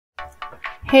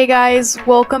Hey guys,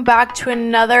 welcome back to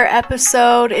another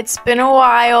episode. It's been a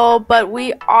while, but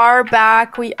we are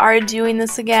back. We are doing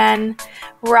this again.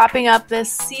 Wrapping up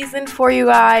this season for you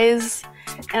guys,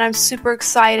 and I'm super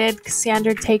excited.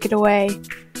 Cassandra, take it away.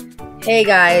 Hey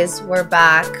guys, we're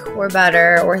back. We're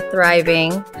better. We're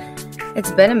thriving.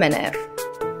 It's been a minute.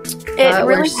 It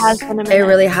really has been a minute. It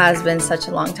really has been such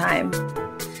a long time.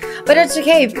 But it's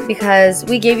okay because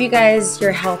we gave you guys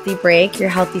your healthy break, your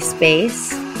healthy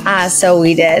space. So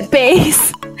we did.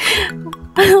 Space.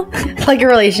 Like a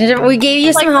relationship. We gave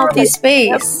you some healthy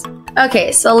space.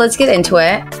 Okay, so let's get into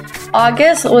it.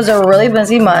 August was a really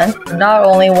busy month. Not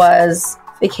only was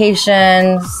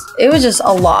vacations, it was just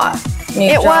a lot.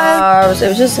 New jobs. It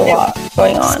was just a lot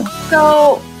going on.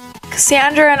 So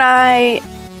Cassandra and I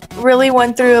really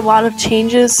went through a lot of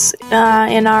changes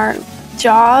in our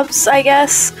jobs, I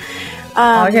guess.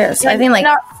 August. I think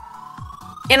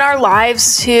in our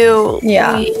lives too.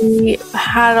 Yeah. We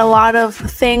had a lot of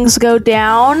things go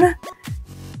down.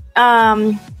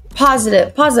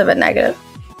 Positive and negative.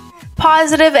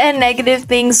 Positive and negative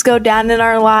things go down in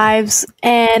our lives,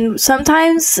 and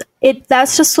sometimes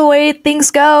that's just the way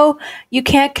things go. You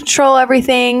can't control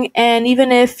everything, and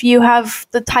even if you have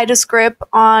the tightest grip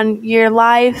on your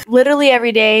life, literally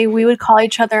every day we would call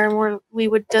each other and we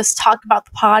would just talk about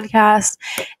the podcast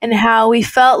and how we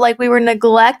felt like we were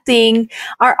neglecting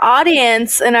our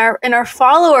audience and our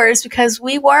followers because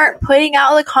we weren't putting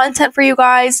out the content for you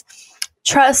guys.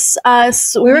 Trust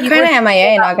us. We were kind of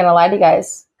MIA, not gonna lie to you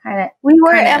guys. We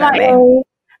were MIA.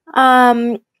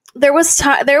 There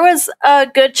was a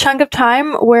good chunk of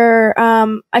time where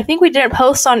I think we didn't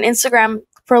post on Instagram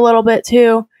for a little bit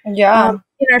too. Yeah.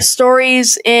 In our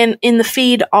stories, in the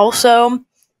feed also.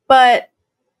 But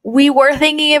we were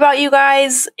thinking about you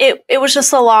guys. It was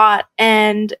just a lot,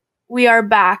 and we are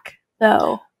back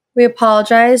though. We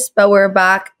apologize, but we're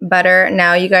back better.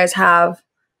 Now you don't have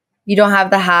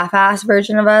the half-ass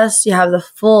version of us. You have the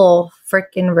full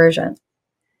freaking version.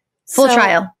 Full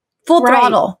trial. Full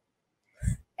throttle.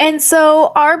 And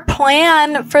so our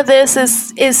plan for this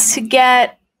is to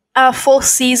get a full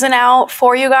season out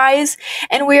for you guys.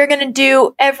 And we're going to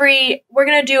do a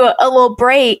little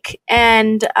break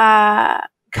and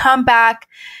come back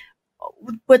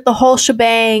with the whole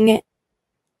shebang,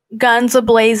 guns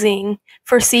a-blazing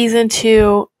for season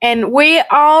 2. And we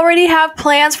already have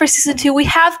plans for season 2. We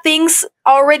have things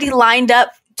already lined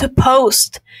up to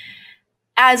post,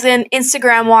 as in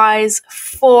Instagram wise,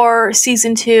 for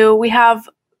season 2. We have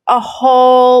a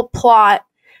whole plot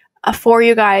for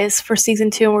you guys for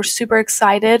season 2, and we're super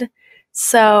excited.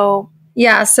 So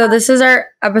this is our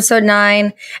episode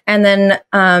 9, and then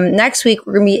next week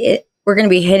we're gonna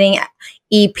be hitting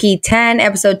EP 10,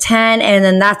 episode 10, and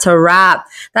then that's a wrap.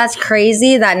 That's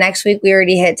crazy that next week we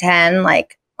already hit 10.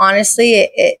 Like,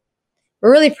 honestly,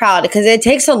 we're really proud because it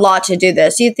takes a lot to do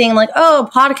this. You think like, oh,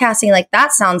 podcasting, like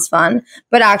that sounds fun,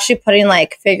 but actually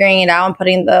figuring it out and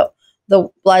putting the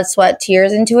blood, sweat,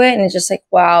 tears into it, and it's just like,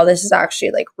 wow, this is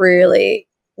actually like really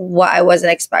what I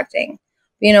wasn't expecting.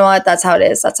 But you know what? That's how it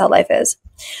is. That's how life is.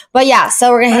 But yeah,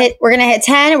 so we're gonna hit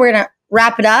 10. We're gonna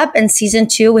wrap it up. And season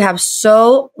 2, we have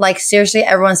seriously,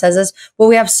 everyone says this, but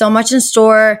we have so much in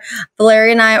store.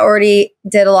 Valeria and I already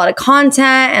did a lot of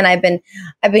content, and I've been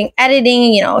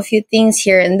editing, a few things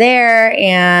here and there.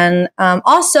 And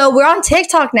also, we're on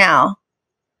TikTok now.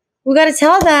 We got to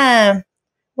tell them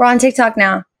we're on TikTok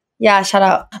now. Yeah, shout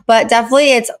out. But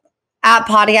definitely, it's at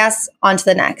podcast on to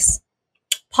the next.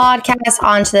 Podcast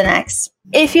on to the next.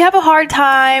 If you have a hard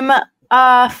time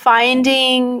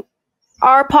finding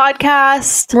our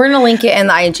podcast, we're gonna link it in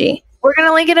the IG. We're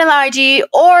gonna link it in the IG,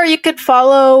 or you could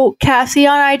follow Cassie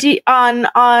on IG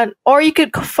or you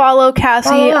could follow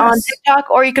Cassie on TikTok,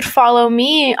 or you could follow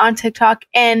me on TikTok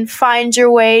and find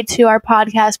your way to our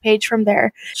podcast page from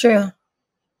there. True.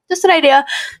 Just an idea.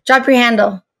 Drop your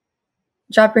handle.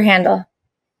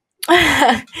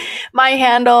 My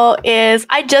handle is,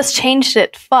 I just changed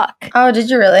it. Fuck. Oh,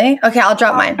 did you really? Okay, I'll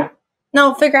drop mine.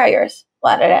 No, figure out yours.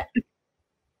 We'll edit it.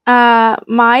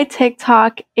 My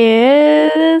TikTok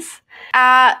is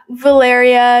at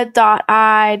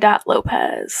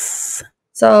valeria.i.lopez.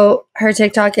 So her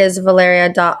TikTok is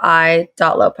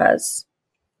valeria.i.lopez.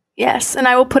 Yes, and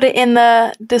I will put it in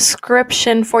the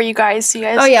description for you guys.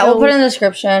 Oh yeah, we'll put it in the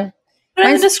description. Put it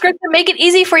in the description. Make it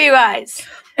easy for you guys.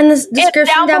 In the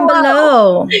description down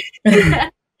below.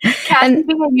 Cassie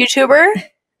being a YouTuber.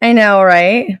 I know,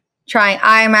 right? Trying.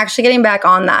 I'm actually getting back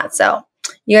on that, so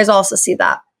you guys will also see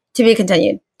that. To be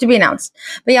continued, to be announced.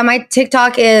 But yeah, my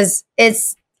TikTok is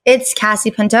it's Cassie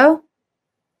Pinto.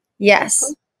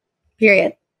 Yes.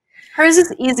 Period. Hers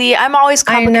is easy. I'm always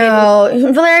complicated. I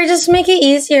know. Valeria, just make it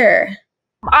easier.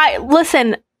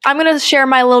 Listen, I'm going to share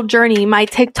my little journey, my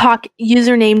TikTok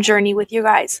username journey with you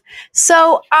guys.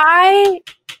 So I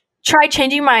tried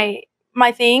changing my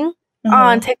thing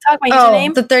on TikTok, my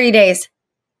username. The 30 days.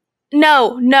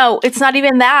 No, it's not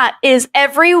even that. Is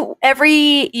every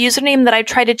username that I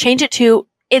try to change it to,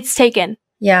 it's taken.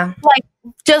 Yeah. Like,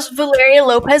 just Valeria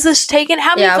Lopez is taken.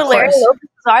 How many Valeria Lopez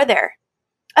are there?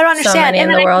 I don't understand. So many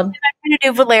in the world. I tried to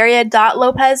do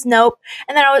Valeria.Lopez. Nope.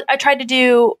 And then I tried to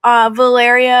do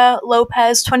Valeria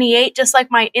Lopez 28, just like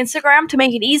my Instagram, to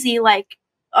make it easy, like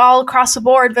all across the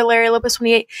board, Valeria Lopez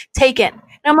 28 taken. And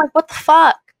I'm like, what the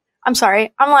fuck? I'm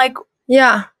sorry. I'm like,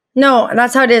 yeah. No,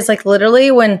 that's how it is. Like,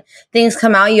 literally, when things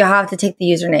come out, you have to take the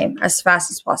username as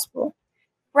fast as possible.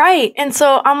 Right. And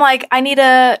so I'm like,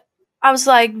 I was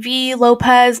like, V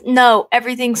Lopez. No,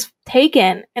 everything's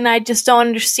taken. And I just don't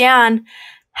understand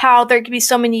how there could be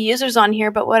so many users on here,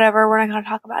 but whatever. We're not going to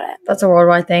talk about it. That's a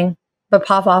worldwide thing. But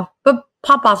pop off,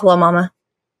 little mama.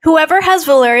 Whoever has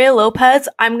Valeria Lopez,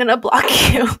 I'm going to block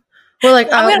you. We're like,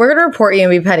 we're going to report you and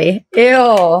be petty.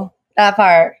 Ew. That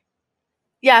part.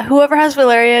 Yeah, whoever has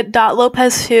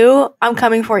Valeria.Lopez too, I'm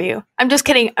coming for you. I'm just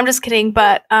kidding,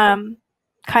 but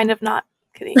kind of not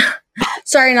kidding.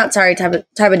 Sorry, not sorry type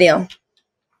of deal.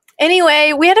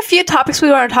 Anyway, we had a few topics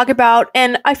we want to talk about,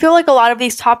 and I feel like a lot of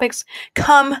these topics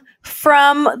come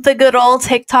from the good old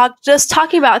TikTok, just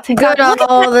talking about TikTok. Look at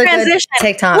that transition.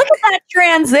 TikTok. Look at that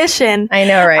transition. I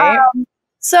know, right?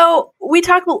 So we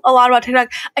talk a lot about TikTok.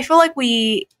 I feel like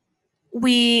we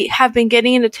have been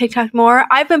getting into TikTok more.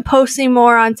 I've been posting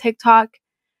more on TikTok.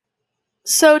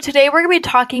 So today we're going to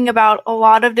be talking about a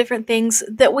lot of different things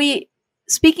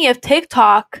speaking of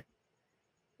TikTok,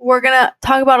 we're going to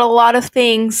talk about a lot of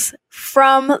things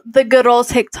from the good old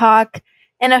TikTok,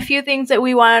 and a few things that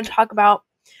we want to talk about.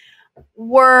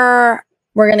 We're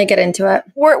going to get into it.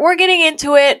 We're getting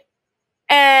into it,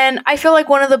 and I feel like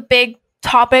one of the big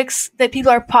topics that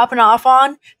people are popping off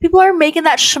on, people are making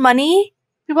that shmoney.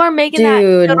 People are making that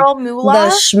good old moolah. The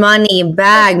shmoney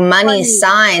bag, money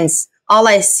signs. All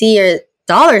I see are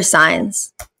dollar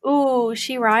signs. Ooh,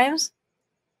 she rhymes.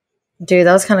 Dude,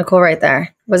 that was kind of cool right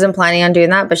there. Wasn't planning on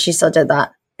doing that, but she still did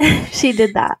that. She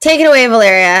did that. Take it away,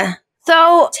 Valeria.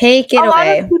 So take it away. A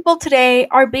lot of people today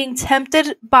are being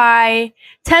tempted by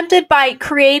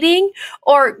creating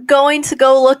or going to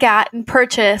go look at and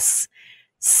purchase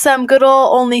some good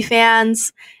old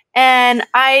OnlyFans. And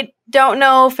I don't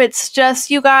know if it's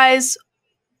just you guys,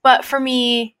 but for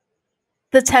me,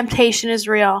 the temptation is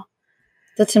real.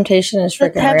 The temptation is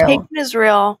freaking real. The temptation is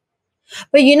real.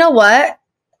 But you know what?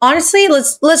 Honestly,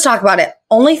 let's talk about it.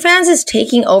 OnlyFans is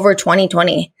taking over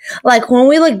 2020. Like, when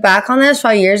we look back on this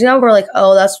 5 years ago, we're like,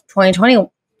 oh, that's 2020.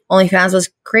 OnlyFans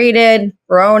was created,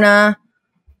 Rona,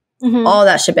 all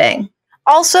that shebang.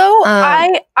 Also,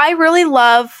 I really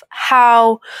love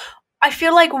how I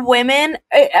feel like women,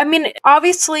 I mean,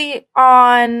 obviously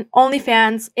on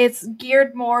OnlyFans, it's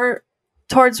geared more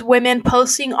towards women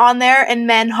posting on there and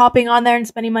men hopping on there and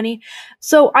spending money.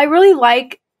 So I really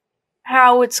like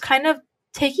how it's kind of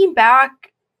taking back,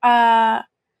 I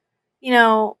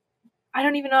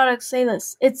don't even know how to say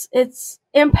this. It's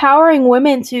empowering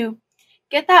women to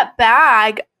get that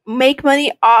bag, make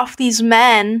money off these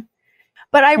men.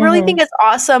 But I really think it's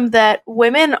awesome that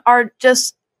women are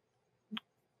just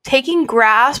taking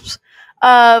grasps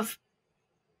of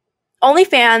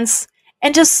OnlyFans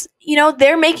and just,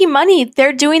 they're making money.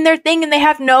 They're doing their thing and they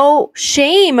have no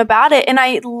shame about it. And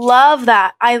I love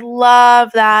that. I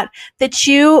love that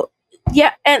you,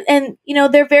 yeah. And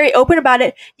they're very open about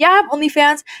it. Yeah, I have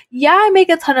OnlyFans. Yeah, I make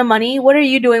a ton of money. What are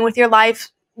you doing with your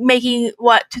life? Making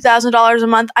 $2,000 a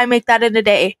month? I make that in a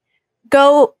day.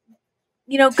 Go,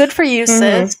 good for you,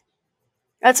 sis.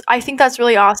 I think that's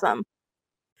really awesome.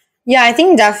 Yeah, I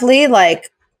think definitely,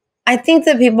 I think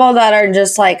the people that are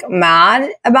just, mad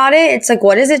about it, it's like,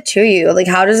 what is it to you? Like,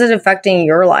 how does it affecting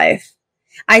your life?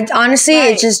 Honestly,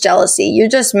 it's just jealousy. You're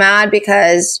just mad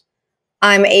because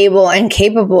I'm able and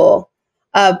capable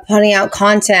of putting out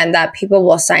content that people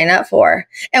will sign up for.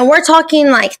 And we're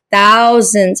talking,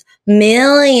 thousands,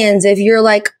 millions. If you're,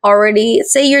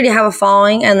 say you already have a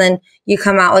following and then you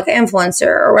come out like an influencer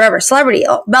or whatever, celebrity.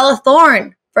 Bella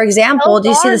Thorne, for example. Do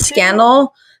you see the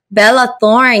scandal? Bella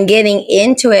Thorne getting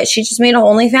into it. She just made a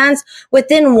OnlyFans.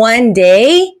 Within 1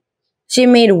 day, she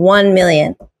made 1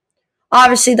 million.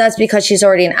 Obviously, that's because she's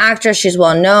already an actress. She's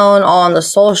well known, all on the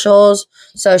socials.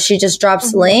 So she just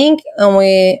drops the link and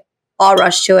we all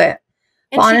rush to it.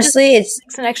 But honestly, it's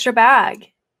an extra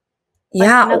bag.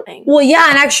 Yeah. Well,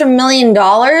 yeah, an extra $1 million.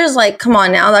 Come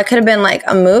on now. That could have been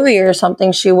a movie or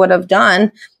something she would have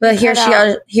done. But here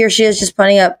she is just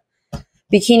putting up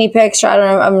bikini pics. I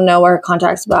don't know what her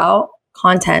contact's about.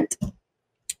 content.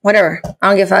 Whatever. I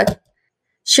don't give a fuck.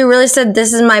 She really said,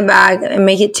 this is my bag and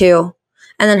make it 2.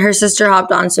 And then her sister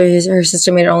hopped on, so her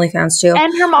sister made OnlyFans too.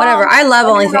 And her mom. Whatever. I love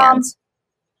OnlyFans.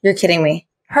 You're kidding me.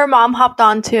 Her mom hopped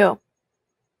on too.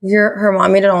 Her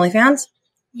mom made an OnlyFans?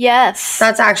 Yes.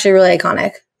 That's actually really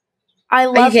iconic. I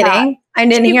love Are you kidding? that. I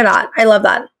didn't hear that. I love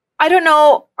that. I don't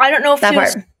know if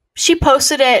That she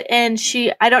posted it and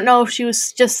I don't know if she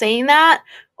was just saying that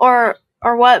or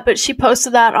what, but she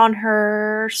posted that on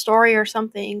her story or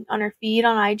something on her feed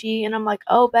on IG, and I'm like,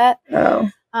 oh, bet. Oh.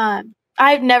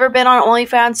 I've never been on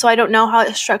OnlyFans, so I don't know how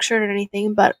it's structured or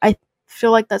anything, but I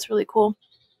feel like that's really cool.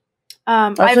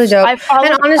 That's really dope. I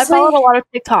followed a lot of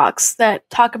TikToks that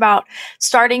talk about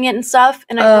starting it and stuff,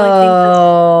 and I really think that's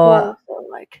cool. So,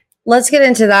 like, let's get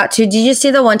into that too. Did you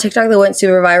see the one TikTok that went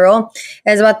super viral?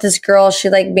 It's about this girl. She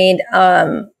like made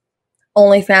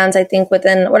OnlyFans, I think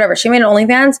she made an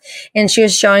OnlyFans, and she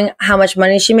was showing how much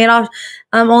money she made off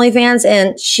OnlyFans,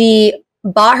 and she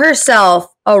bought herself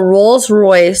a Rolls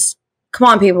Royce. Come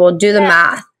on, people, do the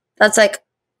math. That's like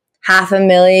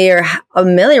 $500,000 or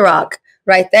 $1 million rock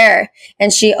right there.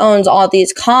 And she owns all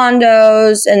these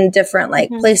condos in different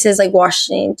places like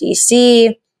Washington,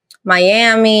 D.C.,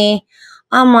 Miami.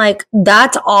 I'm like,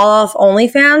 that's all off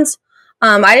OnlyFans.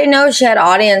 I didn't know she had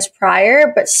audience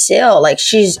prior, but still, like,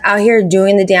 she's out here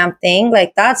doing the damn thing.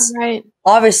 Like, that's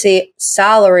obviously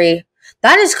salary.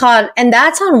 That is called, and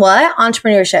that's on what?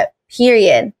 Entrepreneurship,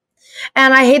 period.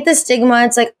 And I hate the stigma.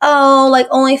 It's like, oh, like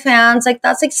OnlyFans, like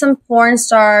that's like some porn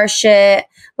star shit.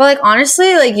 But like,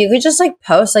 honestly, like you could just like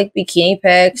post like bikini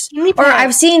pics. Or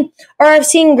I've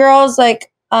seen girls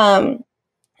like,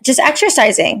 just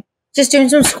exercising, just doing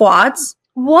some squats.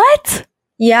 What?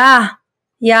 Yeah.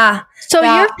 Yeah. So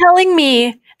you're telling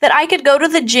me that I could go to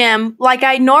the gym like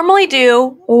I normally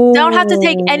do, don't have to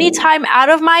take any time out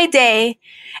of my day,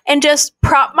 and just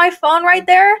prop my phone right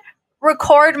there,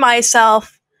 record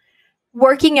myself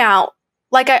working out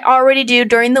like I already do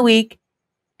during the week,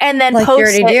 and then like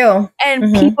post it,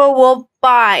 and people will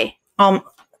buy.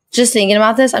 Just thinking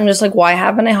about this, I'm just like, why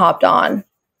haven't I hopped on?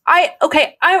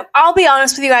 I'll be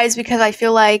honest with you guys, because I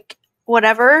feel like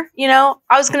whatever, I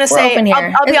was gonna say,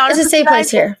 I'll be honest. It's a safe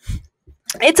place here.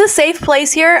 It's a safe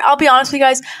place here. I'll be honest with you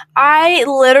guys. I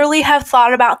literally have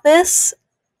thought about this.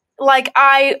 Like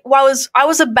I was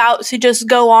about to just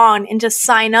go on and just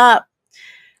sign up.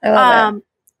 I love it.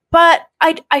 But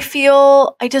I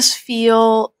just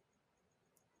feel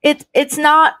it's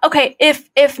not okay. If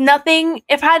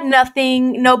I had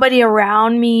nothing, nobody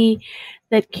around me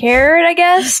that cared, I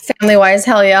guess. Family wise,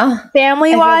 hell yeah.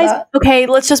 Family wise, okay,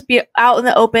 let's just be out in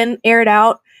the open, air it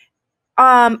out.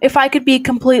 If I could be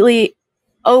completely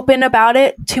open about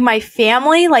it to my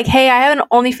family, like, hey, I have an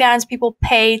OnlyFans, people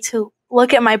pay to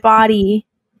look at my body.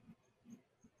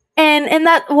 And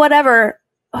that, whatever,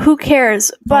 who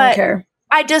cares? But I don't care.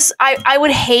 I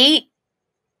would hate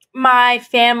my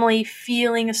family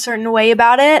feeling a certain way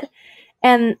about it,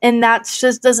 and that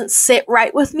just doesn't sit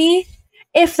right with me.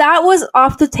 If that was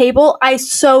off the table, I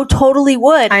so totally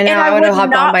would. I know, I would have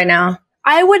hopped on by now.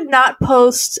 I would not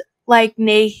post like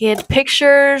naked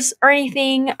pictures or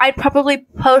anything. I'd probably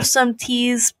post some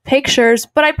tease pictures,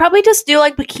 but I'd probably just do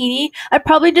like bikini. I'd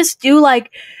probably just do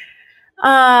like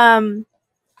a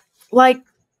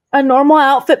normal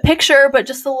outfit picture, but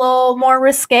just a little more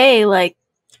risque, and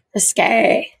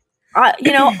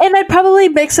I'd probably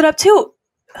mix it up too.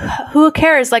 Who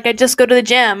cares? Like, I just go to the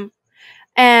gym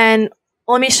and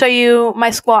let me show you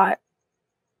my squat.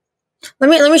 Let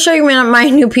me show you my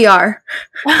new PR.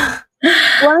 Let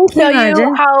me show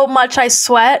you how much I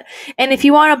sweat. And if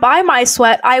you want to buy my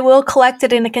sweat, I will collect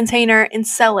it in a container and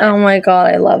sell it. Oh my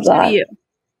God, I love that.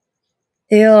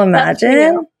 Ew,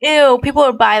 imagine. Ew, people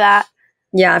would buy that.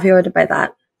 Yeah, people would buy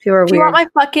that. People are weird. You want my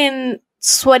fucking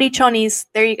sweaty chonies?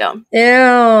 There you go.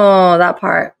 Ew, that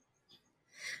part.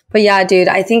 But yeah, dude,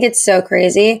 I think it's so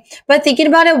crazy. But thinking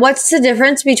about it, what's the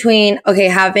difference between, you can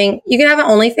have an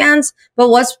OnlyFans, but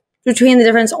what's between the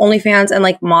difference OnlyFans and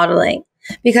like modeling?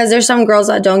 Because there's some girls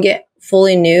that don't get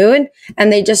fully nude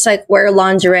and they just like wear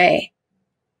lingerie.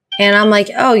 And I'm like,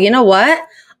 oh, you know what?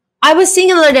 I was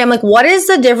thinking the other day, I'm like, what is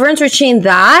the difference between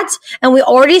that? And we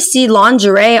already see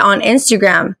lingerie on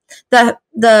Instagram.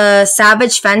 The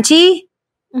Savage Fenty,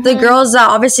 the girls that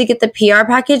obviously get the PR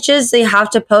packages, they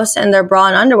have to post in their bra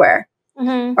and underwear.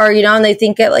 Or, and they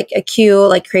think it like a cute,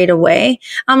 like creative way.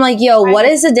 I'm like, yo, what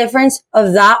is the difference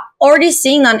of that? Already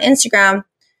seeing on Instagram.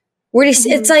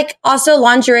 It's like also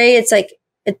lingerie. It's like,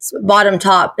 it's bottom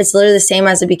top. It's literally the same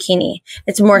as a bikini.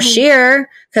 It's more sheer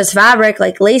because fabric,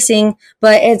 like lacing,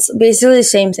 but it's basically the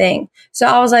same thing. So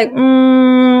I was like,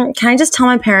 can I just tell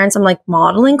my parents I'm like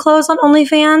modeling clothes on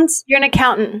OnlyFans? You're an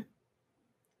accountant.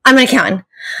 I'm an accountant.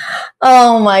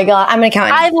 Oh my God. I'm an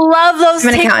accountant. I love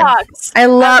those TikToks. I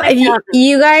love if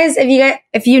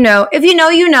you know,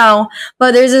 you know,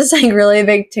 but there's this like really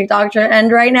big TikTok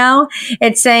trend right now.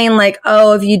 It's saying like,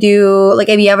 oh, if you do, like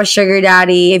if you have a sugar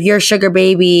daddy, if you're a sugar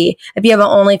baby, if you have an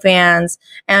OnlyFans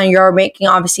and you're making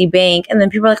obviously bank, and then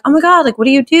people are like, oh my God, like what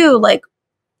do you do? Like,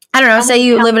 I don't know, say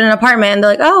you live in an apartment and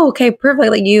they're like, oh, okay,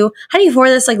 perfect. Like how do you afford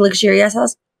this like luxurious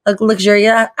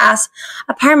ass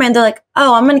apartment? They're like,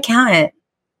 oh, I'm an accountant.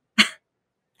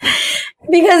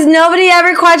 Because nobody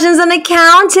ever questions an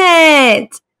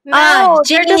accountant. No,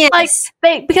 they're just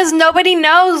like because nobody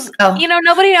knows. Oh. You know,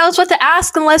 nobody knows what to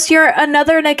ask unless you're an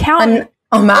accountant.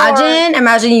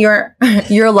 Imagine your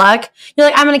luck. You're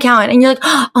like, I'm an accountant, and you're like,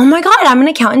 oh my God, I'm an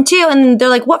accountant too. And they're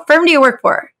like, what firm do you work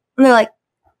for? And they're like,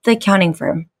 the accounting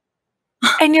firm.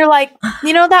 And you're like,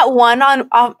 you know that one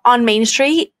on Main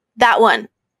Street, that one.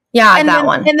 Yeah, and that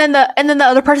one. And then the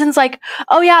other person's like,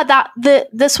 oh yeah,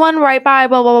 this one right by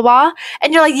blah blah blah blah.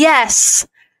 And you're like, yes.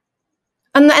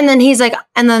 And then he's like,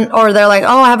 or they're like,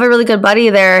 oh, I have a really good buddy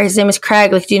there. His name is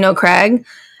Craig. Like, do you know Craig?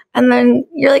 And then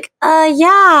you're like,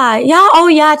 yeah, oh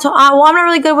yeah. Well, I'm not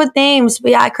really good with names,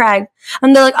 but yeah, Craig.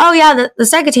 And they're like, oh yeah, the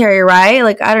secretary, right?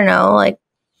 Like, I don't know, like,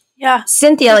 yeah,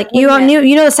 Cynthia. Like, you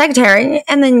know the secretary.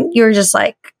 And then you're just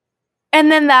like, and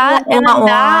then that.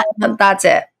 That's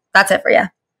it. That's it for you.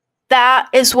 That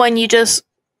is when you just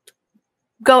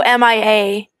go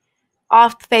MIA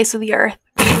off the face of the earth.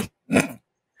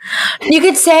 You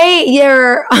could say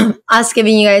you're us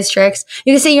giving you guys tricks.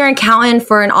 You could say you're an accountant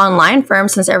for an online firm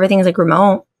since everything's like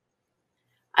remote.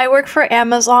 I work for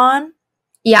Amazon.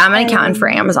 Yeah, I'm an accountant for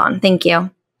Amazon. Thank you.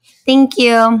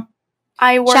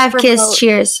 I work Chef kiss.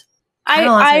 Cheers.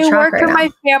 I work for my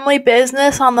family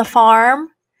business on the farm.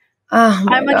 Oh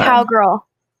my I'm a cowgirl.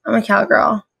 I'm a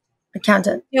cowgirl.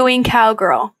 Accountant. Doing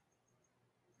cowgirl.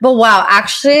 But wow,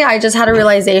 actually, I just had a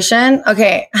realization.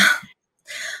 Okay.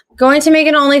 Going to make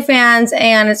an OnlyFans,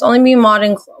 and it's only me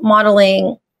modeling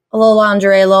a little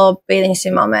lingerie, a little bathing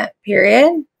suit moment,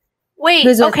 period. Wait,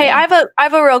 okay, I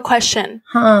have a real question.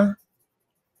 Huh.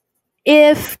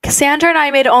 If Cassandra and I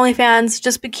made OnlyFans,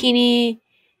 just bikini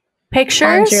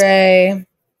pictures. Lingerie.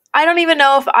 I don't even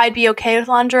know if I'd be okay with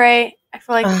lingerie. I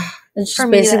feel like it's just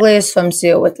basically a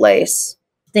swimsuit with lace.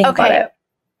 Think about it.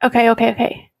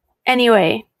 Okay.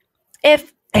 Anyway,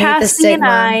 if Cassie and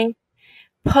I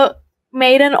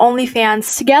made an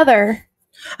OnlyFans together.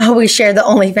 Oh, we share the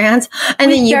OnlyFans,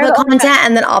 and then you put content,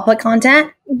 and then I'll put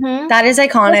content. Mm-hmm. That is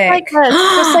iconic.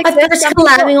 Just like this. First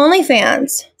collabing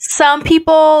OnlyFans. Some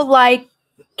people like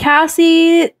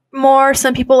Cassie more.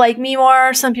 Some people like me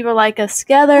more. Some people like us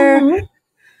together. Mm-hmm.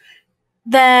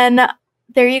 Then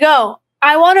there you go.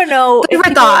 I want to know if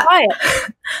people buy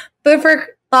it. Food for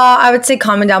thought. I would say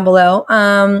comment down below.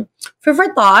 Food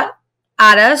for thought.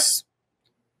 Add us.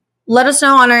 Let us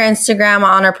know on our Instagram,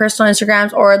 on our personal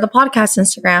Instagrams, or the podcast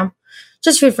Instagram.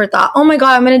 Just food for thought. Oh my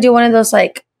God, I'm going to do one of those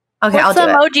like, okay, What's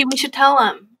I'll do emoji? We should tell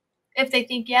them if they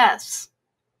think yes.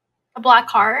 A black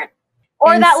heart.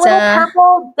 Or that little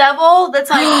purple devil that's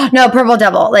like... No, purple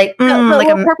devil. Like, like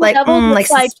a purple devil like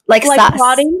sus.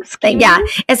 Plotting, like, yeah,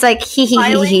 it's like he.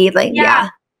 Like,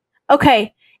 yeah.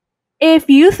 Okay. If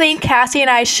you think Cassie and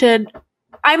I should...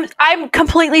 I'm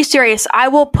completely serious.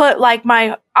 I'll put my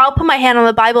hand on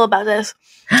the Bible about this.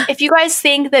 If you guys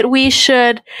think that we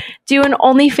should do an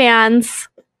OnlyFans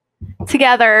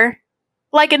together,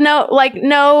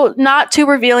 no, not too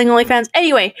revealing OnlyFans.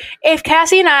 Anyway, if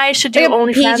Cassie and I should do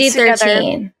OnlyFans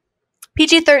together,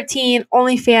 PG-13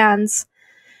 OnlyFans,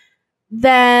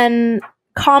 then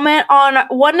comment on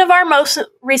one of our most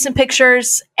recent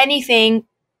pictures, anything,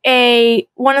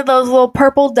 one of those little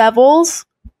purple devils.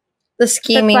 The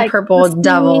scheming purple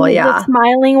devil, yeah. The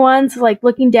smiling ones, like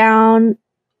looking down,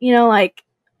 like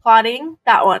plotting.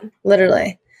 That one.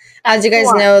 Literally. As you guys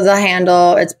know, the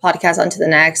handle, it's podcast onto the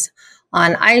next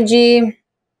on IG.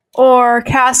 Or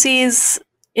Cassie's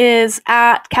is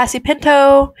at Cassie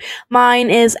Pinto. Mine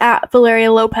is at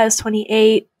Valeria Lopez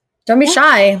 28. Don't be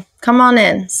shy. Come on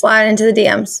in. Slide into the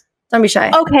DMs. Don't be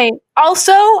shy. Okay.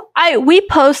 Also, we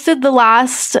posted the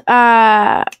last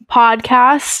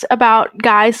podcast about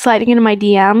guys sliding into my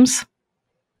DMs.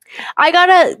 I got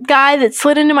a guy that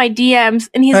slid into my DMs,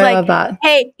 and he's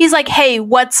like, hey,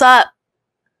 what's up?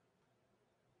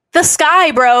 The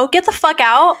sky, bro. Get the fuck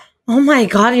out. Oh my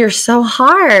God, you're so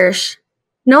harsh.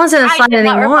 No one's gonna slide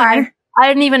anymore. Reply. I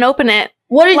didn't even open it.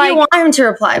 What did you want him to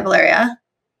reply, Valeria?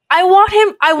 I want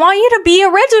you to be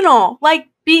original. Like,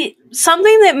 be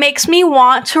something that makes me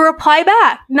want to reply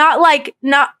back.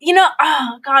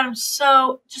 Oh God,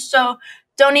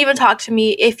 don't even talk to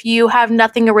me if you have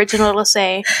nothing original to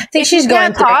say. I think she's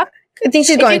going through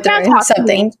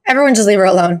something. Everyone just leave her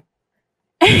alone.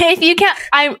 If you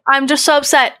can't, I'm just so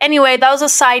upset. Anyway, that was a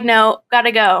side note.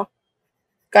 Gotta go.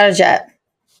 Got a jet.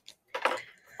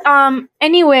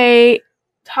 Anyway,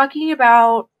 talking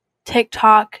about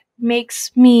TikTok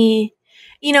makes me,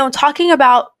 talking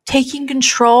about taking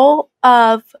control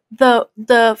of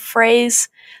the phrase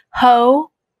hoe,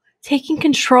 taking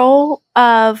control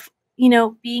of,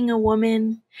 being a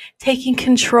woman, taking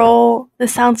control.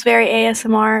 This sounds very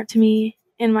ASMR to me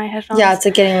in my headphones. Yeah, it's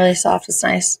getting really soft. It's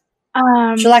nice.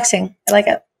 It's relaxing. I like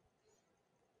it.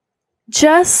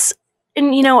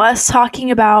 Us talking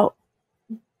about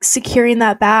securing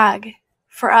that bag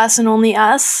for us and only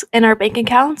us in our bank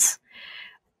accounts.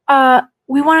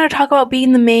 We wanted to talk about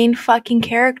being the main fucking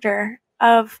character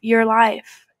of your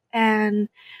life. And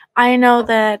I know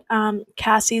that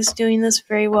Cassie's doing this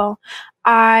very well.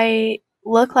 I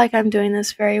look like I'm doing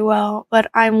this very well,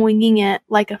 but I'm winging it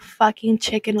like a fucking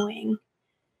chicken wing.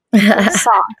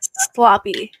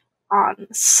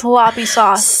 Sloppy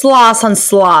sauce. Sloss on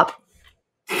slop.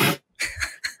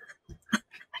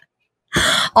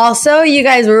 Also, you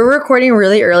guys, we're recording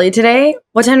really early today.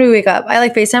 What time do we wake up? I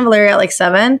FaceTime Valeria at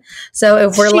 7. So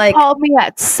if we're she called me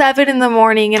at 7 in the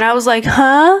morning and I was like,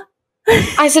 huh?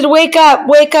 I said, wake up.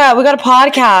 We got a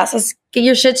podcast. Let's get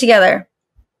your shit together.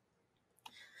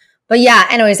 But yeah,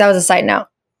 anyways, that was a side note.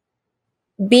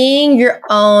 Being your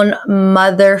own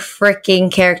mother freaking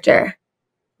character.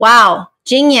 Wow.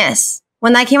 Genius.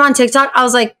 When that came on TikTok, I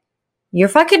was like, you're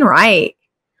fucking right.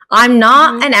 I'm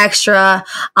not an extra.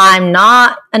 I'm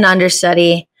not an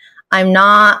understudy. I'm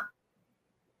not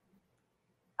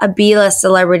a B-list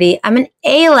celebrity. I'm an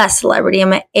A-list celebrity.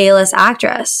 I'm an A-list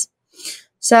actress.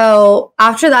 So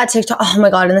after that TikTok, oh my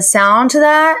God. And the sound to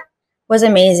that was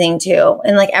amazing too.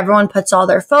 And everyone puts all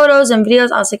their photos and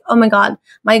videos. I was like, oh my God,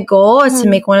 my goal is to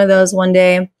make one of those one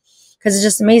day because it's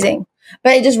just amazing.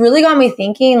 But it just really got me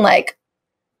thinking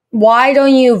why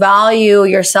don't you value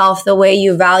yourself the way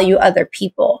you value other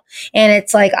people? And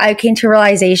it's I came to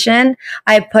realization,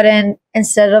 I put in,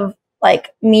 instead of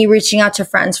me reaching out to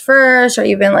friends first or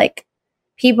even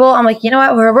people, I'm you know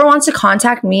what, whoever wants to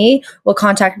contact me will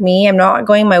contact me. I'm not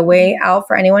going my way out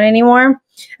for anyone anymore.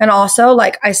 And also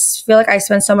I feel I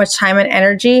spend so much time and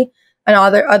energy on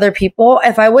other people.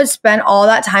 If I would spend all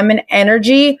that time and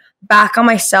energy back on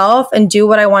myself and do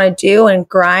what I want to do and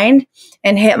grind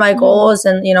and hit my goals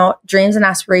and, dreams and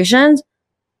aspirations,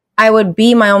 I would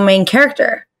be my own main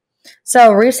character.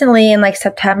 So recently in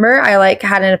September, I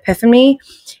had an epiphany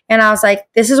and I was like,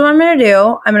 this is what I'm going to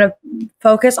do. I'm going to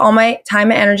focus all my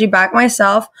time and energy back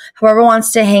myself. Whoever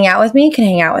wants to hang out with me can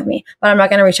hang out with me, but I'm not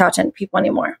going to reach out to people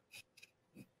anymore.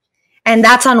 And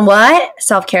that's on what?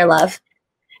 Self-care, love.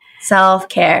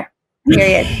 Self-care.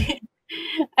 Period.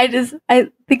 I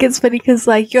think it's funny because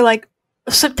you're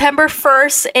September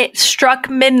 1st, it struck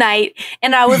midnight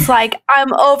and I was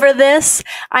I'm over this.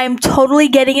 I'm totally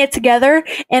getting it together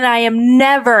and I am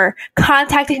never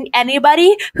contacting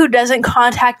anybody who doesn't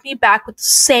contact me back with the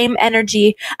same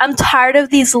energy. I'm tired of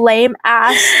these lame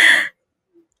ass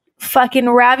fucking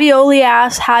ravioli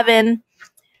ass having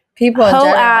people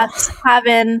hoe ass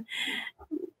having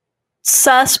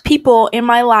sus people in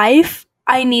my life.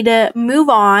 I need to move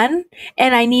on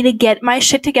and I need to get my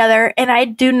shit together. And I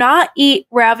do not eat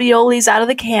raviolis out of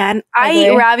the can. I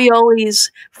eat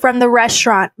raviolis from the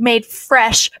restaurant made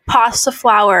fresh pasta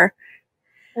flour.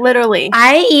 Literally.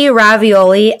 I eat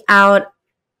ravioli out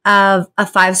of a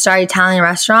 5-star Italian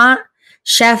restaurant.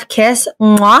 Chef Kiss.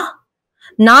 Mwah.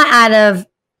 Not out of,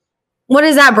 what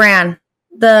is that brand?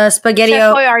 The spaghetti.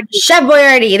 Chef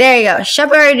Boyardee. There you go. Chef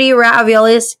Boyardee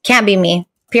raviolis. Can't be me.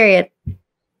 Period.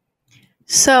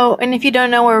 So, and if you don't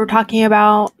know what we're talking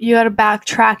about, you got to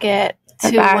backtrack it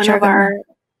to one of our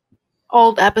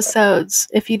old episodes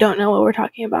if you don't know what we're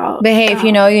talking about. But hey, if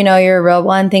you know, you're a real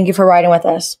one. Thank you for riding with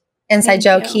us. Inside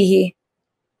joke, hee hee.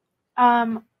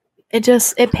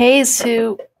 It pays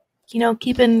to,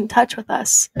 keep in touch with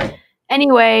us.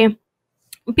 Anyway,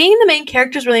 being the main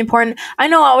character is really important. I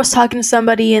know I was talking to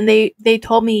somebody and they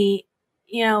told me,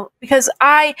 because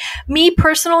me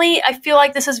personally, I feel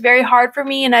this is very hard for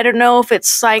me and I don't know if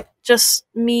it's just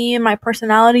me and my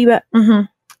personality, but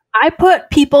I put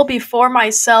people before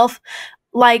myself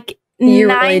 90%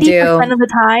 of the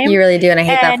time. You really do, and I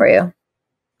hate that for you.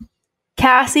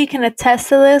 Cassie can attest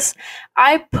to this.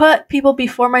 I put people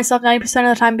before myself 90% of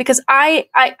the time because I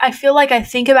feel I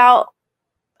think about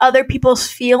other people's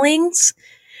feelings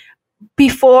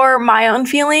before my own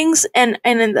feelings, and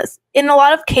in a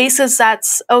lot of cases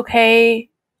that's okay,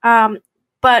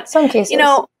 but Some cases.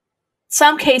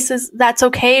 Some cases that's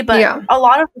okay, but Yeah. a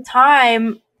lot of the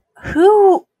time,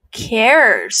 who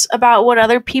cares about what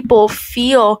other people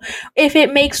feel? If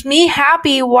it makes me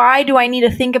happy, why do I need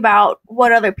to think about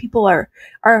what other people are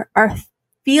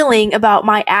feeling about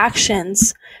my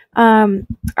actions?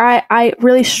 I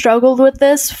really struggled with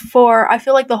this I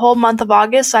feel like the whole month of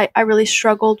August. I really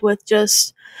struggled with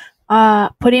just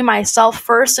putting myself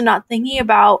first and not thinking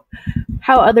about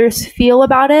how others feel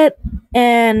about it.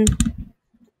 And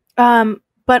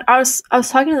but I was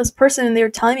talking to this person, and they were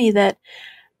telling me that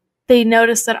they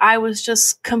noticed that I was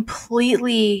just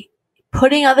completely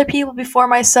putting other people before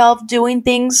myself, doing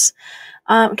things.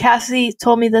 Cassidy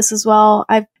told me this as well.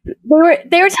 They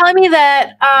were telling me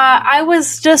that I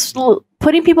was just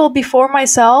putting people before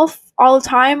myself all the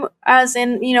time, as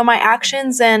in my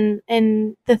actions and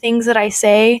the things that I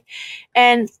say,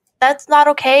 and that's not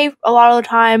okay. A lot of the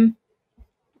time,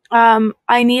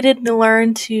 I needed to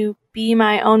learn to be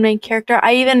my own main character.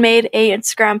 I even made a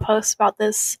Instagram post about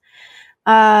this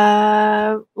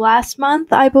last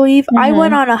month, I believe. I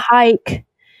went on a hike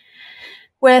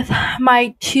with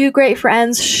my two great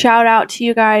friends. Shout out to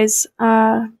you guys.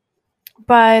 But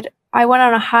I went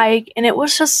on a hike, and it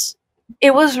was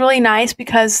really nice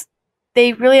because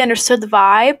they really understood the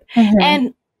vibe.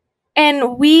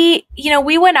 And we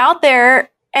went out there,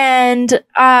 and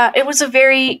it was a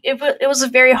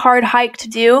very hard hike to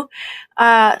do.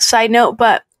 Side note,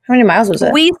 but how many miles was it?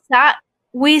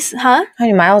 How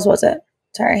many miles was it?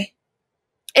 Sorry.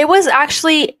 It was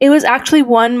actually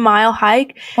 1 mile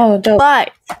hike. Oh, dope.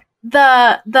 But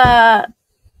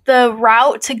the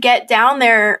route to get down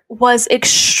there was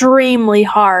extremely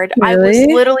hard. Really? I was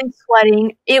literally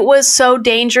sweating. It was so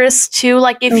dangerous too.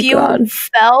 Like if you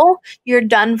fell, you're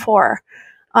done for.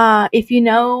 If you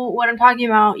know what I'm talking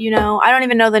about, I don't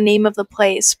even know the name of the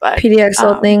place, but PDX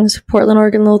Little Things, Portland,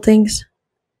 Oregon Little Things.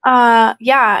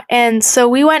 Yeah. And so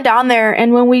we went down there,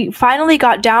 and when we finally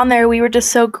got down there, we were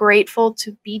just so grateful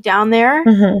to be down there.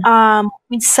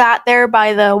 We sat there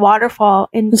by the waterfall,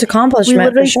 and it's an accomplishment. We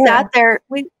literally for sure. sat there.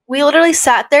 We literally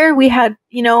sat there. We had,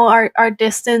 our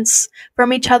distance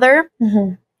from each other.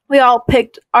 We all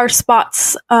picked our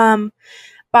spots,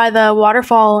 by the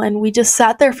waterfall, and we just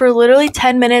sat there for literally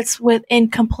 10 minutes in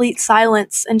complete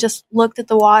silence and just looked at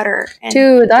the water. And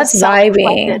dude, that's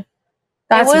vibing.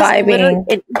 That's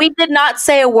vibing. We did not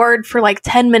say a word for like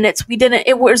 10 minutes.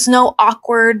 It was no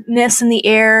awkwardness in the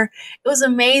air. It was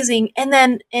amazing. And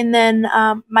then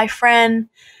my friend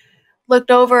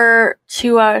looked over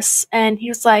to us, and he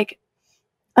was like,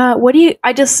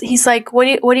 he's like, what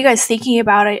are you guys thinking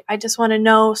about? I just want to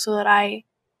know so that I,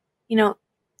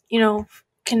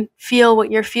 can feel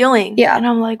what you're feeling. Yeah. And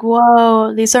I'm like,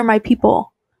 whoa, these are my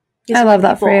people. I love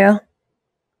that for you.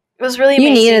 It was really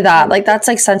amazing. You needed that. Like that's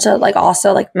like such a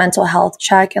also like mental health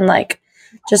check, and like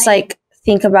just like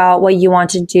think about what you want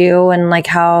to do and like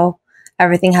how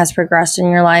everything has progressed in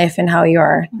your life and how you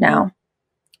are now.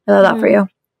 I love that for you.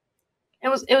 It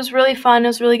was really fun. It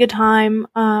was a really good time.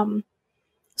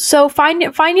 So find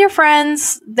your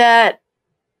friends that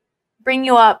bring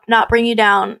you up, not bring you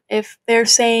down. If they're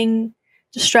saying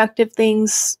destructive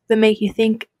things that make you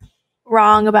think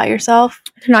wrong about yourself,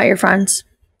 they're not your friends.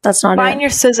 That's not Find your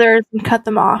scissors and cut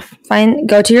them off.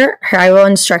 Here, I will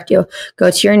instruct you.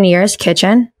 Go to your nearest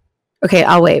kitchen. Okay,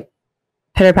 I'll wait.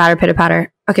 Pitter patter, pitter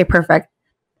patter. Okay, perfect.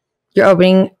 You're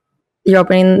opening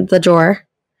the drawer.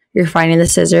 You're finding the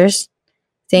scissors.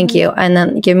 Thank you. And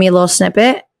then give me a little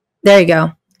snippet. There you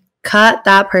go. Cut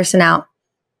that person out.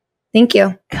 Thank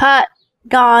you. Cut.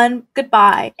 Gone.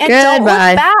 Goodbye. And Goodbye. Don't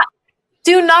look back.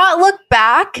 Do not look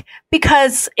back,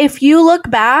 because if you look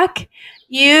back,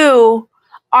 you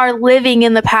are living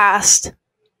in the past.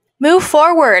 Move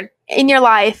forward in your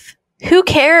life. Who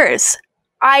cares?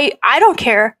 I don't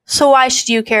care. So why should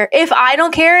you care? If I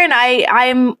don't care, and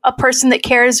I'm a person that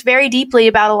cares very deeply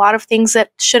about a lot of things that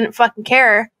shouldn't fucking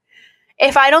care.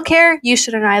 If I don't care, you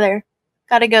shouldn't either.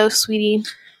 Gotta go, sweetie.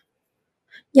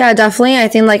 Yeah, definitely. I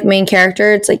think like main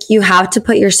character, it's like you have to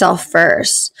put yourself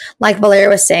first. Like Valeria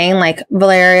was saying, like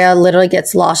Valeria literally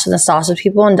gets lost in the sauce with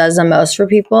people and does the most for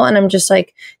people. And I'm just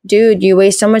like, dude, you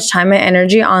waste so much time and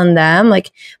energy on them.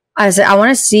 Like I said, I want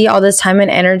to see all this time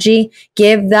and energy.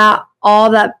 Give all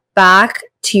that back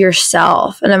to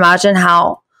yourself, and imagine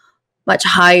how much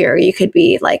higher you could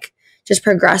be, like just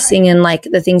progressing in like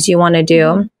the things you want to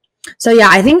do. So yeah,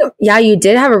 I think, you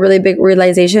did have a really big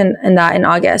realization in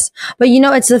August, but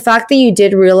it's the fact that you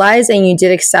did realize and you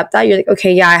did accept that. You're like,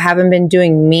 okay, I haven't been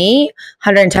doing me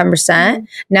 110%.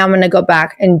 Now I'm going to go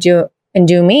back and do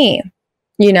me.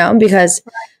 because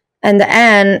in the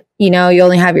end, you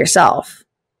only have yourself.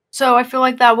 So I feel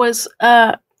like that's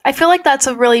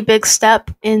a really big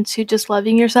step into just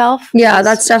loving yourself. Yeah,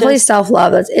 that's definitely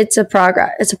self-love. It's a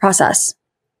progress. It's a process.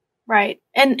 Right.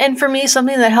 And for me,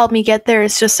 something that helped me get there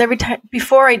is just every time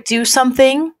before I do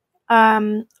something,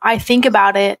 I think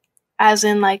about it as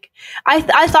in like, I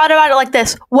thought about it like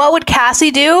this. What would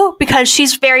Cassie do? Because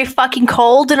she's very fucking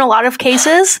cold in a lot of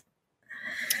cases.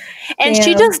 And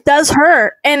she just does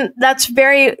her. And that's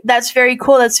very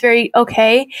cool. That's very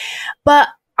okay. But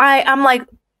I'm like,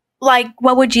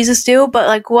 what would Jesus do? But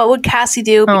like, what would Cassie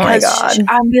do? Because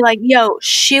I'd be like, yo,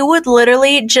 she would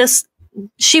literally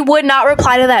she would not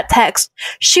reply to that text.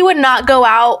 She would not go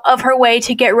out of her way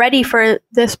to get ready for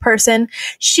this person.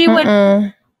 She would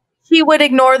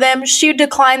ignore them. She would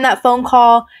decline that phone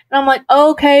call. And I'm like,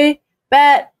 okay,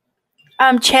 bet.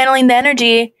 I'm channeling the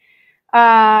energy.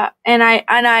 And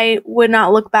I would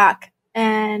not look back.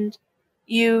 And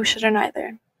you shouldn't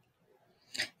either.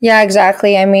 Yeah,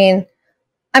 exactly. I mean,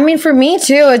 for me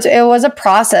too, it was a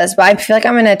process, but I feel like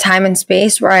I'm in a time and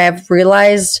space where I have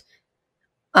realized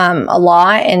a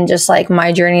lot in just like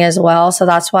my journey as well. So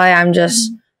that's why I'm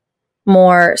just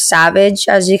more savage,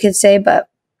 as you could say. But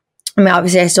I mean,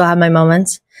 obviously I still have my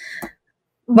moments.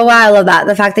 But wow, I love that.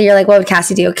 The fact that you're like, what would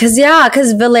Cassie do?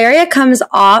 Because Valeria comes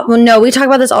off. Well, no, we talk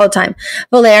about this all the time.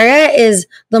 Valeria is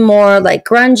the more like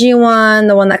grungy one,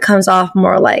 the one that comes off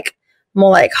more like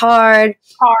hard.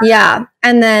 Yeah.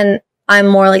 And then I'm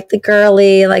more like the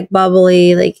girly, like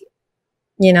bubbly, like,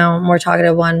 more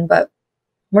talkative one, but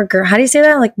more how do you say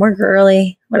that? Like more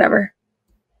girly, whatever.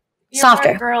 You're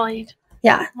softer. Girly.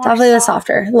 Yeah. Definitely the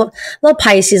softer. Little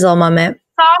Pisces little moment.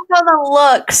 Soft on the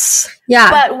looks. Yeah.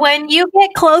 But when you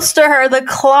get close to her, the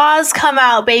claws come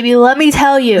out, baby. Let me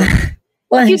tell you.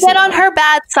 If you get on her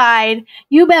bad side,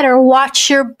 you better watch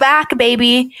your back,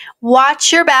 baby.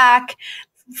 Watch your back.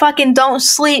 Fucking don't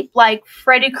sleep like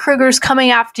Freddy Krueger's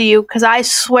coming after you, because I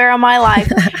swear on my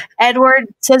life,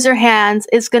 Edward Scissorhands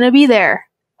is going to be there.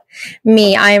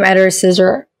 Me, I am Edward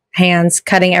Scissorhands,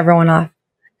 cutting everyone off.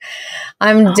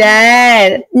 I'm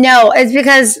dead. No, it's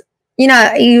because,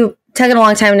 you took a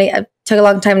long time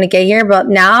to get here, but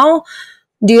now,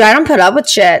 dude, I don't put up with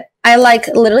shit. I like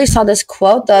literally saw this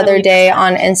quote the other day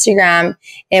on Instagram.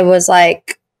 It was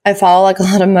like, I follow like a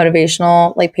lot of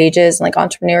motivational like pages and like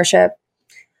entrepreneurship.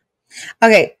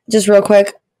 Okay, just real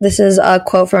quick. This is a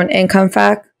quote from an Income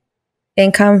Fact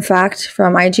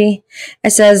from IG. It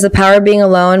says, the power of being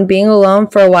alone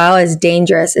for a while is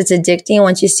dangerous. It's addicting.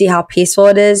 Once you see how peaceful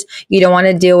it is, you don't want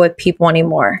to deal with people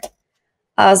anymore.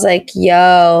 I was like,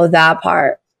 yo, that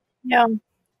part. Yeah.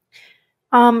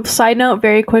 Side note,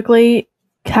 very quickly,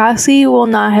 Cassie will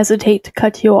not hesitate to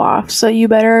cut you off. So you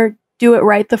better do it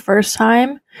right the first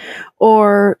time,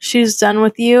 or she's done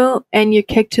with you and you're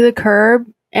kicked to the curb,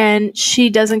 and she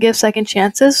doesn't give second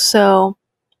chances. So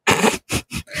I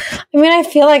mean, I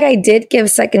feel like I did give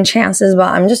second chances, but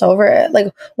I'm just over it.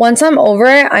 Like once I'm over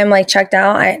it, I'm like checked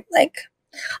out.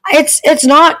 It's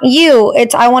not you.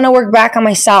 It's I want to work back on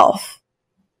myself.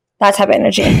 That type of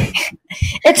energy.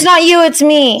 It's not you. It's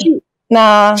me.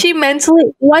 Nah.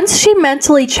 Once she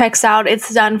mentally checks out,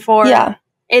 it's done for. Yeah.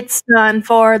 It's done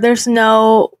for. There's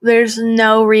no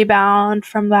rebound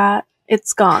from that.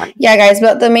 It's gone. Yeah, guys.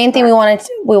 But the main thing we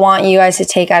want you guys to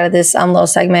take out of this little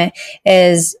segment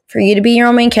is for you to be your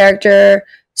own main character.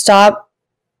 Stop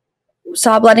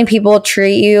letting people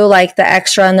treat you like the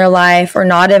extra in their life, or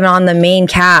not even on the main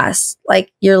cast.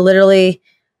 Like you're literally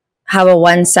have a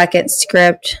 1-second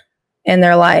script in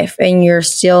their life, and you're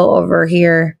still over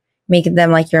here making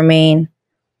them like your main.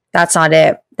 That's not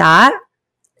it. That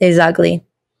is ugly.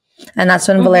 And that's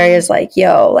when Valeria's like,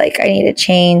 yo, like I need to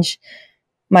change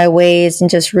my ways and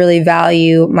just really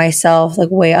value myself like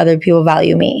the way other people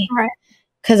value me. Right.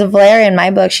 Because of Valeria, in my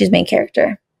book, she's main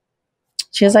character.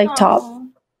 She's like top.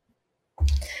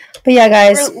 But yeah,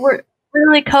 guys. We're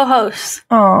really co-hosts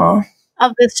of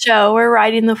this show. We're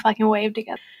riding the fucking wave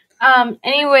together.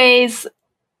 Anyways,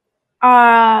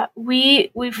 we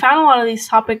found a lot of these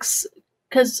topics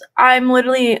because I'm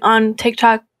literally on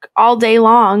TikTok all day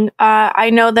long. I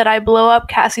know that I blow up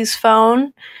Cassie's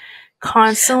phone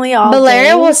constantly all Valeria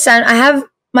day. Will send. I have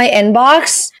my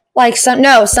inbox. Like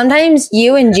sometimes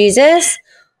you and Jesus.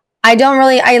 I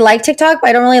like TikTok, but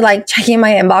I don't really like checking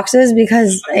my inboxes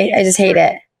because I just hate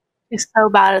it. You're so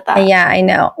bad at that. Yeah, I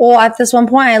know. Well, at this one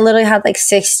point, I literally had like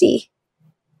 60.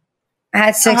 I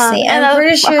had 60. And I'm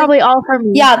pretty sure. Probably all from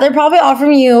you. Yeah, they're probably all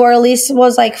from you, or at least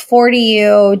was like 40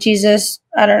 you, Jesus.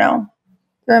 I don't know.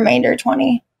 The remainder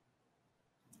 20.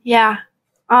 Yeah.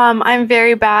 I'm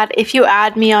very bad. If you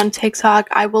add me on TikTok,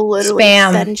 I will literally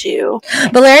send you.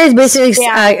 But Larry's basically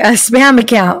a spam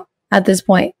account at this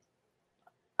point.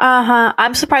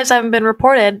 I'm surprised I haven't been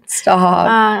reported.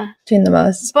 Stop doing the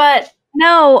most. But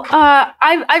no,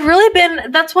 I've really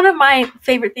been. That's one of my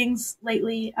favorite things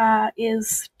lately.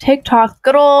 Is TikTok,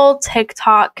 good old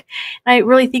TikTok. And I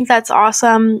really think that's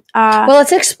awesome. Well,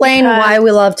 let's explain why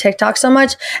we love TikTok so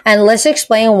much, and let's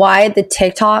explain why the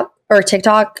TikTok.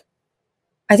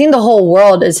 I think the whole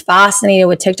world is fascinated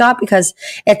with TikTok because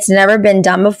it's never been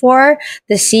done before.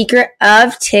 The secret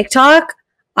of TikTok,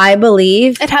 I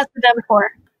believe, it has been done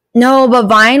before. No, but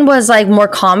Vine was like more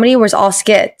comedy, was all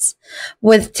skits.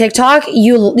 With TikTok,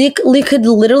 you could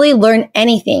literally learn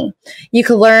anything. You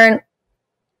could learn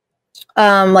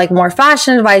like more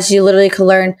fashion advice. You literally could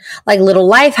learn like little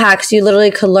life hacks. You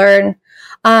literally could learn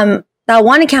that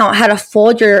one account had to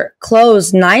fold your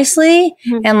clothes nicely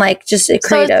and like just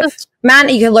creative.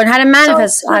 You could learn how to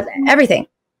manifest everything.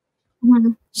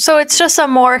 So it's just a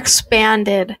more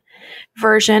expanded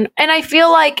version, and I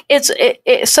feel like I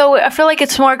feel like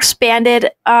it's more expanded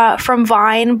from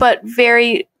Vine, but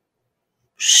very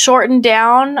shortened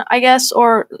down, I guess,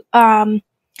 or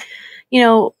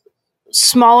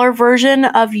smaller version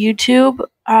of YouTube,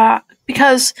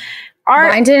 because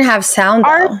Vine didn't have sound.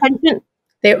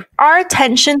 Our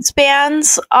attention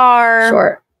spans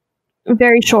are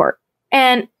very short,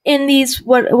 and in these,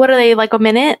 what are they, like a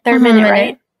minute? They're a minute,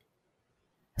 right?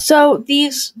 So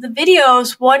the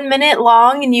videos 1 minute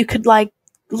long, and you could like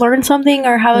learn something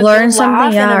or have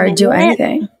or do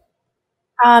anything.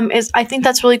 I think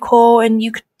that's really cool, and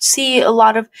you could see a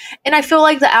lot of, and I feel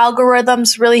like the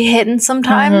algorithm's really hidden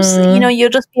sometimes.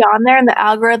 You'll just be on there, and the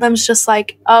algorithm's just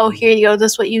like, oh, here you go,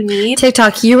 this is what you need.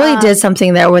 TikTok, you really did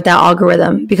something there with that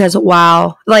algorithm, because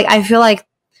like I feel like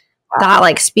that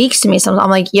like speaks to me sometimes.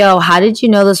 I'm like, yo, how did you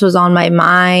know this was on my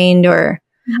mind? Or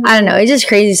I don't know, it's just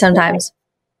crazy sometimes.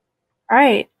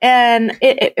 Right. And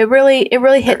it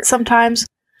really hits sometimes.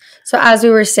 So as we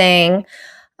were saying,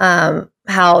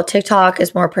 how TikTok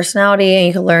is more personality and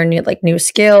you can learn new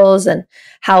skills, and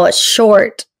how it's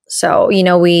short. So,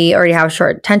 we already have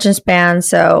short attention spans,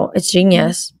 so it's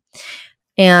genius.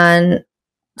 And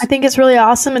I think it's really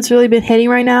awesome. It's really been hitting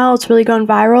right now. It's really gone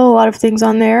viral. A lot of things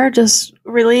on there, just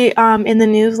really in the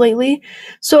news lately.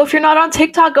 So if you're not on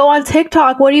TikTok, go on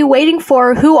TikTok. What are you waiting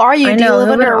for? Who are you? Do you live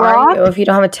under a rock? If you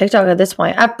don't have a TikTok at this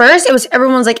point. At first, it was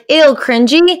everyone's like, ew,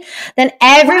 cringy. Then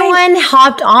everyone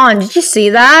hopped on. Did you see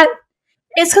that?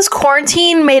 It's because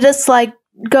quarantine made us like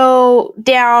go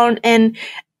down, and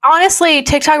honestly,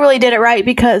 TikTok really did it right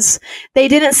because they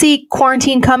didn't see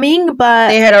quarantine coming, but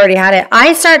they had already had it.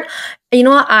 You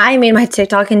know what? I made my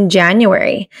TikTok in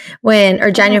January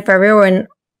February when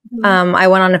I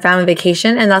went on a family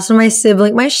vacation, and that's when my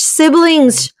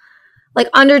siblings like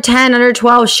under 10, under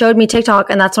 12 showed me TikTok,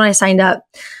 and that's when I signed up.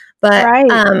 But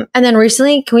and then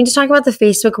recently, can we just talk about the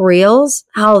Facebook Reels?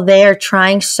 How they are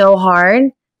trying so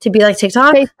hard to be like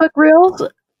TikTok. Facebook Reels?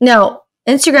 No,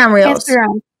 Instagram Reels.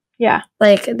 Instagram. Yeah.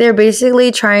 Like they're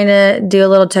basically trying to do a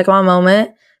little TikTok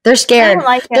moment. They're scared.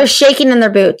 They're shaking in their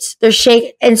boots.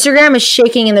 Instagram is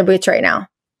shaking in their boots right now.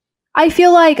 I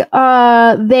feel like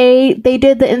they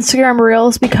did the Instagram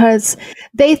Reels because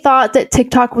they thought that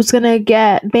TikTok was gonna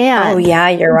get banned. Oh yeah,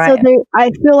 you're right. So I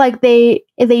feel like they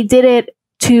did it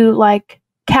to like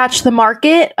catch the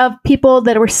market of people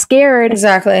that were scared.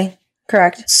 Exactly.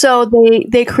 Correct. So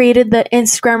they created the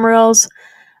Instagram Reels.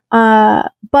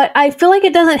 But I feel like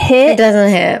it doesn't hit. It doesn't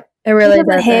hit. It really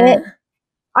doesn't hit.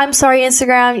 I'm sorry,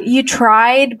 Instagram. You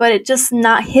tried, but it's just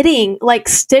not hitting. Like,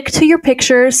 stick to your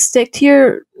pictures. Stick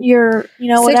to your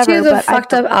whatever. Stick to the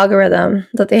fucked up algorithm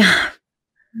that they have.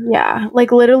 Yeah,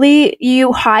 like literally,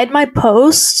 you hide my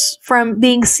posts from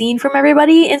being seen from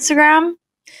everybody. Instagram.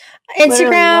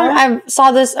 I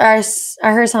saw this, or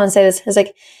I heard someone say this. It's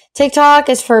like TikTok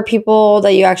is for people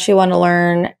that you actually want to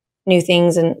learn new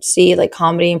things and see like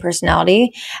comedy and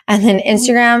personality, and then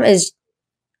Instagram is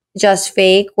just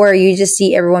fake, where you just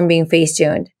see everyone being face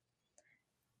tuned.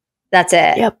 That's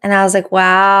it. Yep. And I was like,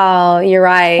 wow, you're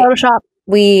right. Photoshop.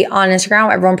 We on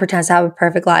Instagram, everyone pretends to have a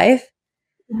perfect life,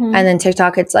 and then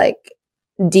TikTok, it's like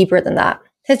deeper than that.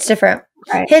 It's different.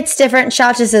 Right. It's different.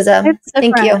 Shout to SZA.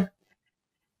 Thank you.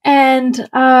 And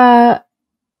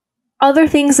other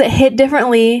things that hit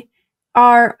differently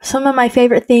are some of my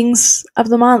favorite things of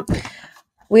the month.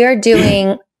 We are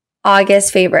doing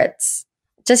August favorites.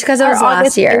 Just because it was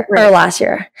last year.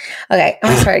 Okay, I'm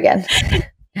going to start again.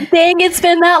 Dang, it's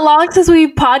been that long since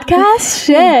we podcast?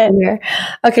 Shit.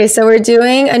 Okay, so we're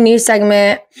doing a new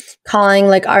segment calling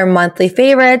like our monthly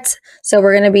favorites. So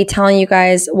we're going to be telling you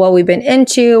guys what we've been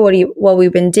into, what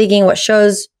we've been digging, what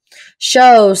shows,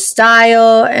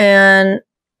 style, and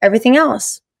everything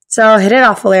else. So hit it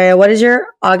off, Valeria. What is your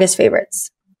August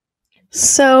favorites?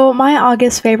 So my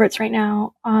August favorites right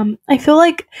now, I feel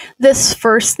like this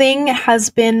first thing has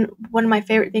been one of my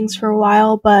favorite things for a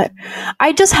while, but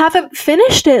I just haven't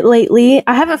finished it lately.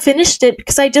 I haven't finished it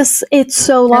because it's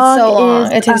so long. It's so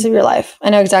long. It takes up your life.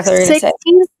 I know exactly what you're going to say.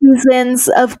 16 seasons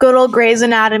of good old Grey's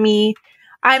Anatomy.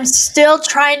 I'm still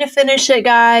trying to finish it,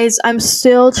 guys. I'm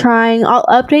still trying. I'll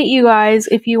update you guys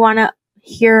if you want to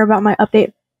hear about my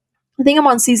update. I think I'm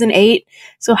on season 8,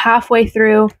 so halfway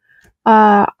through.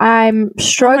 I'm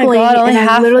struggling, oh my God, and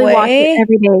I literally watch it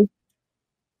every day.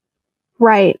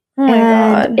 Right. Oh my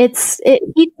God. It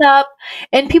heats up,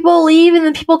 and people leave, and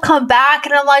then people come back,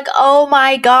 and I'm like, oh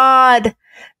my God.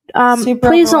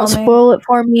 Please don't spoil it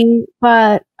for me.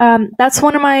 But that's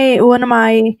one of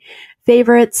my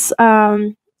favorites.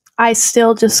 I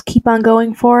still just keep on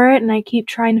going for it, and I keep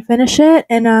trying to finish it,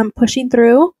 and pushing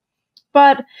through.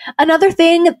 But another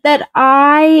thing that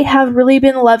I have really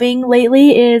been loving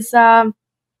lately is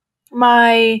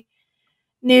my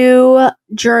new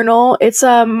journal. It's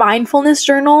a mindfulness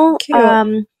journal. Cute.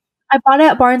 I bought it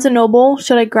at Barnes & Noble.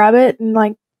 Should I grab it and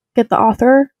like get the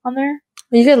author on there?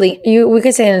 We could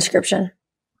say in the description.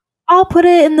 I'll put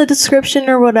it in the description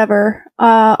or whatever.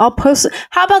 I'll post it.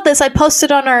 How about this? I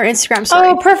posted on our Instagram story.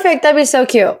 Oh, perfect. That'd be so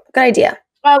cute. Good idea.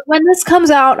 When this comes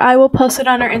out, I will post it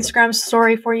on our Instagram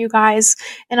story for you guys,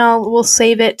 and we'll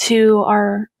save it to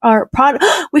our product.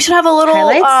 We should have a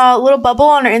little bubble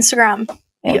on our Instagram.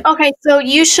 Yeah. Okay, so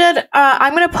you should.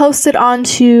 I'm gonna post it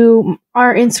onto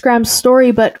our Instagram story,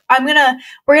 but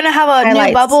we're gonna have a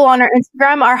new bubble on our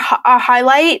Instagram, our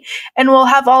highlight, and we'll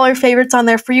have all our favorites on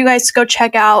there for you guys to go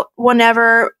check out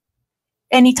whenever,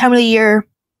 any time of the year.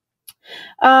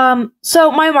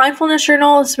 So my mindfulness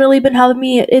journal has really been helping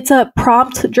me. It's a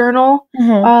prompt journal.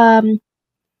 Mm-hmm.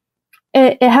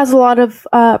 It has a lot of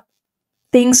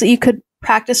things that you could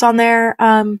practice on there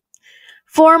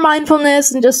for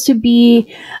mindfulness, and just to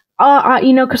be,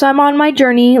 because I'm on my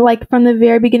journey, like from the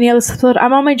very beginning of this episode,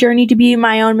 I'm on my journey to be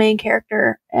my own main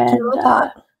character, and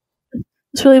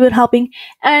it's really been helping.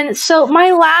 And so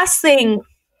my last thing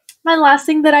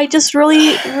that I just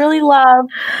really, really love,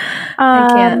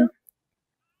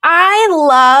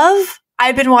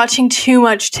 I've been watching too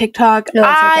much TikTok.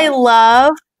 I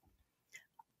love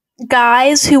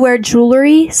guys who wear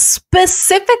jewelry,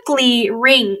 specifically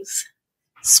rings.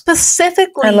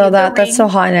 I love that. That's so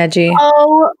hot and edgy.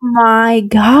 Oh my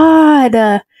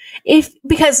God.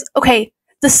 Because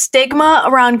the stigma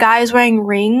around guys wearing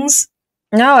rings.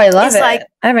 No, I love it. Like,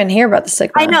 I haven't heard about the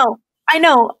stigma. I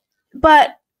know.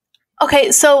 But,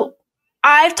 so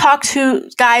I've talked to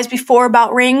guys before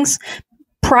about rings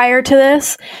prior to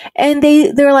this, and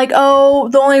they're like, oh,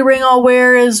 the only ring I'll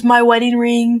wear is my wedding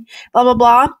ring, blah blah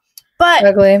blah. But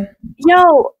ugly.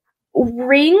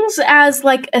 Rings as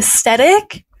like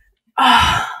aesthetic,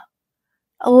 I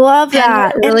love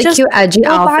that. And really cute edgy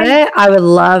outfit. I would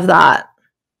love that.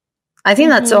 I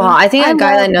think that's so hot. I think a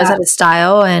guy that knows how to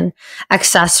style and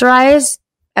accessorize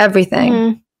everything.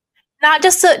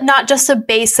 Mm-hmm. Not just a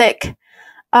basic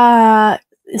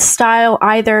style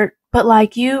either, but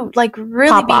like you like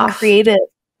really Pop being off. creative.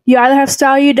 You either have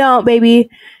style or you don't, baby.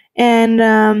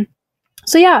 And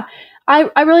so yeah,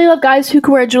 I really love guys who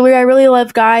can wear jewelry. I really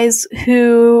love guys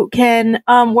who can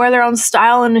wear their own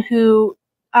style and who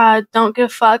don't give a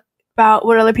fuck about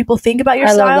what other people think about your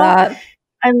style.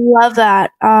 I love that.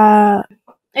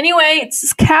 Anyway,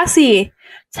 it's Cassie.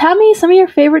 Tell me some of your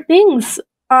favorite things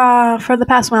for the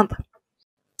past month.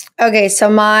 Okay, so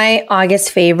my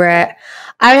August favorite,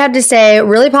 I would have to say,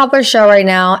 really popular show right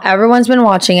now. Everyone's been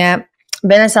watching it.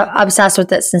 Been obsessed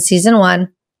with it since season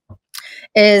 1.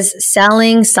 Is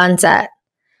Selling Sunset.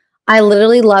 I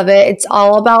literally love it. It's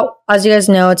all about, as you guys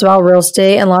know, it's about real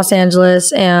estate in Los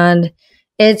Angeles, and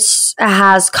it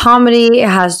has comedy, it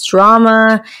has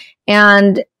drama,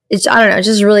 and it's, I don't know, it's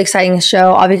just a really exciting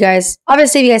show.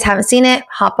 Obviously, if you guys haven't seen it,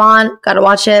 hop on, gotta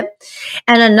watch it.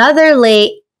 And another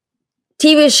late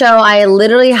TV show I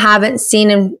literally haven't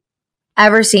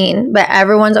ever seen, but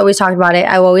everyone's always talked about it.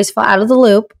 I always fall out of the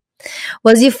loop,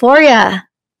 was Euphoria.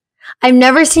 I've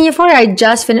never seen Euphoria. I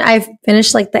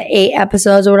finished like the 8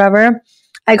 episodes or whatever.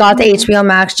 I got the HBO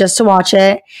Max just to watch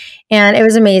it, and it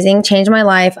was amazing. Changed my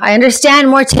life. I understand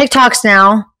more TikToks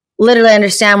now. Literally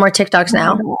understand more TikToks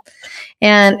now.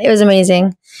 And it was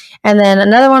amazing. And then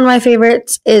another one of my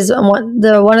favorites is one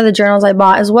of the journals I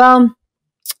bought as well.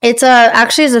 It's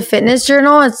actually a fitness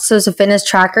journal. It's a fitness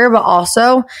tracker, but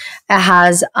also it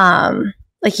has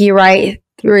like you write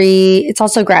 3. It's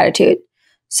also gratitude.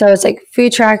 So it's like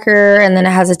food tracker, and then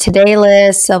it has a today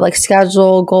list of like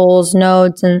schedule, goals,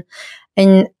 notes, and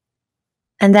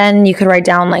then you could write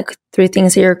down like 3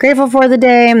 things that you're grateful for the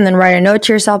day, and then write a note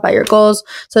to yourself about your goals.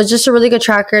 So it's just a really good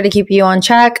tracker to keep you on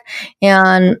check.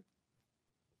 And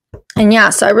yeah,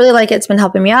 so I really like it. It's been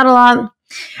helping me out a lot.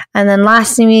 And then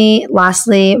lastly,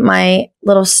 my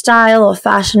little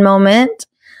fashion moment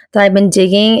that I've been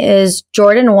digging is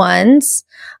Jordan 1s.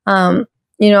 I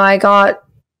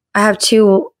have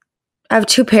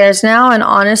two pairs now, and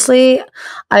honestly,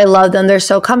 I love them. They're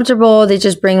so comfortable. They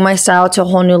just bring my style to a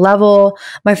whole new level.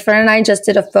 My friend and I just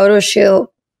did a photo shoot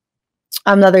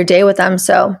the other day with them,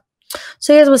 so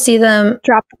you guys will see them.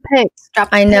 Drop the pics.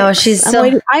 I know she's still.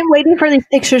 I'm waiting for these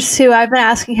pictures too. I've been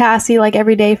asking Cassie like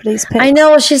every day for these pics. I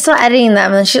know she's still editing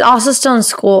them, and she's also still in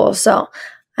school, so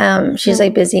she's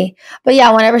like busy. But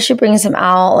yeah, whenever she brings them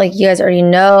out, like you guys already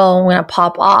know, I'm gonna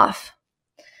pop off.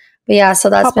 But yeah, so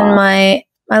that's been my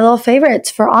little favorites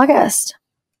for August.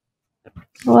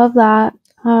 Love that.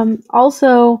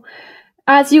 Also,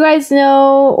 as you guys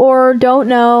know or don't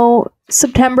know,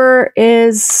 September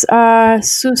is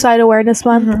Suicide Awareness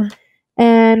Month,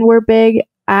 and we're big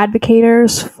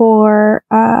advocates for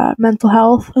mental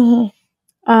health.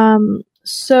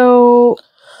 So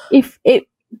if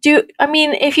you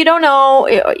don't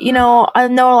know, I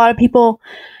know a lot of people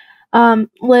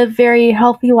live very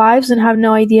healthy lives and have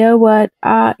no idea what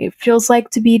it feels like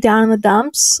to be down in the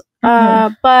dumps.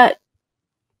 But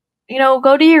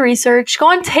go do your research. Go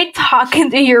on TikTok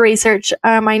and do your research.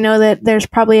 I know that there's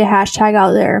probably a hashtag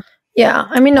out there. Yeah,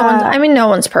 no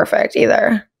one's perfect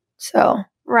either. So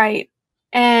right,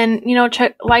 and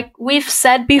check, like we've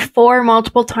said before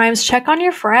multiple times, check on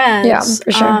your friends. Yeah,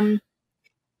 for sure.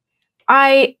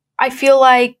 I feel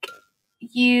like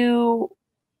you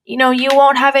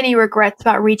won't have any regrets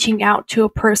about reaching out to a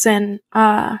person,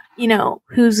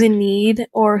 who's in need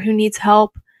or who needs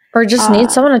help. Or just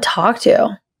needs someone to talk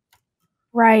to.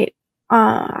 Right.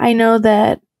 I know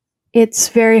that it's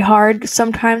very hard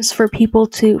sometimes for people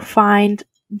to find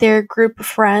their group of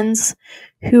friends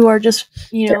who are just,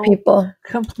 people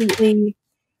completely,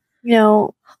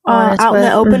 out in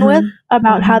the open with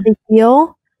about how they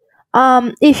feel.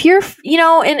 If you're,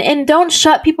 and don't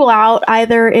shut people out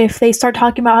either if they start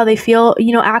talking about how they feel,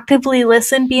 actively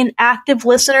listen, be an active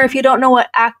listener. If you don't know what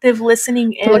active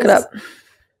listening is, look it up.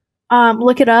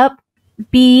 Look it up,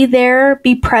 be there,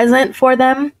 be present for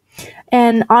them.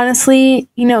 And honestly,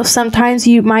 sometimes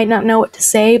you might not know what to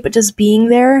say, but just being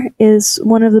there is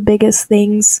one of the biggest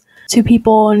things to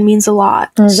people and means a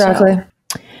lot. Exactly. So,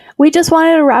 we just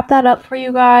wanted to wrap that up for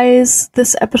you guys.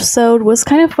 This episode was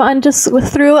kind of fun. Just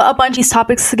threw a bunch of these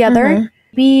topics together.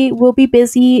 We will be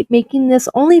busy making this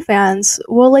OnlyFans.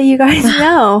 We'll let you guys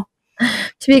know.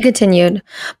 To be continued.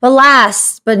 But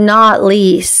last but not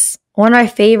least, one of my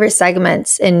favorite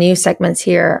segments and new segments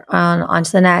here on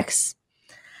to the next.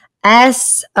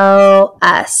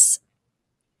 SOS.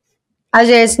 As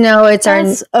you guys know, it's our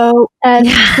SOS.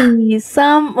 Please,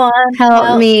 someone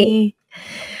help me.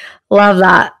 Love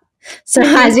that. So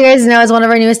as you guys know, it's one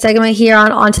of our newest segment here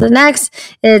on to the next.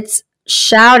 It's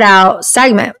shout out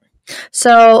segment.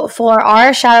 So for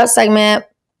our shout out segment,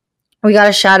 we got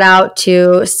a shout out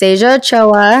to Seja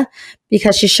Ochoa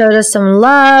because she showed us some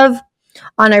love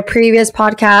on our previous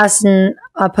podcast and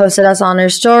posted us on her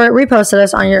story, reposted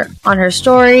us on her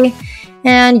story.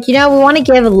 And we want to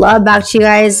give love back to you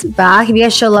guys back. If you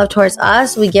guys show love towards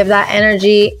us, we give that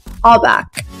energy all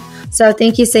back. So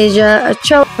thank you, Seja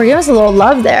Ochoa, for giving us a little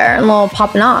love there and a little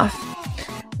popping off.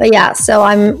 But yeah, so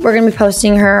we're gonna be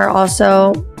posting her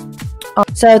also.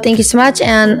 So thank you so much,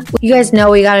 and you guys know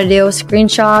what you gotta do.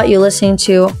 Screenshot you listening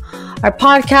to our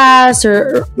podcast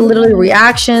or literally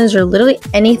reactions or literally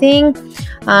anything.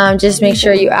 Just make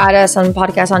sure you add us on the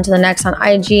podcast onto the next on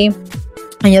IG,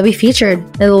 and you'll be featured.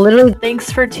 It'll literally. Thanks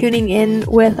for tuning in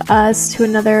with us to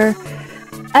another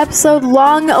episode,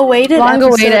 long awaited,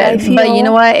 but you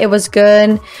know what, it was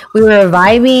good. We were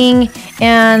vibing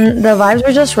and the vibes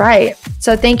were just right.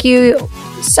 So thank you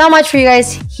so much for you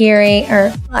guys hearing,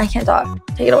 or I can't talk,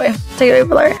 take it away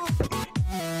Blair.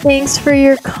 Thanks for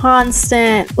your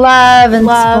constant love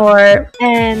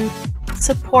and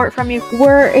support from you.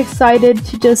 We're excited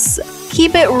to just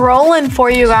keep it rolling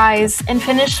for you guys and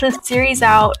finish this series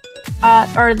out,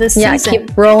 or this season.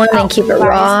 Keep rolling and keep it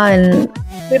raw, and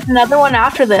we have another one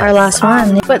after this. Our last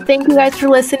one. But thank you guys for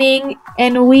listening,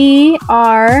 and we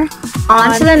are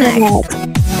on to the next.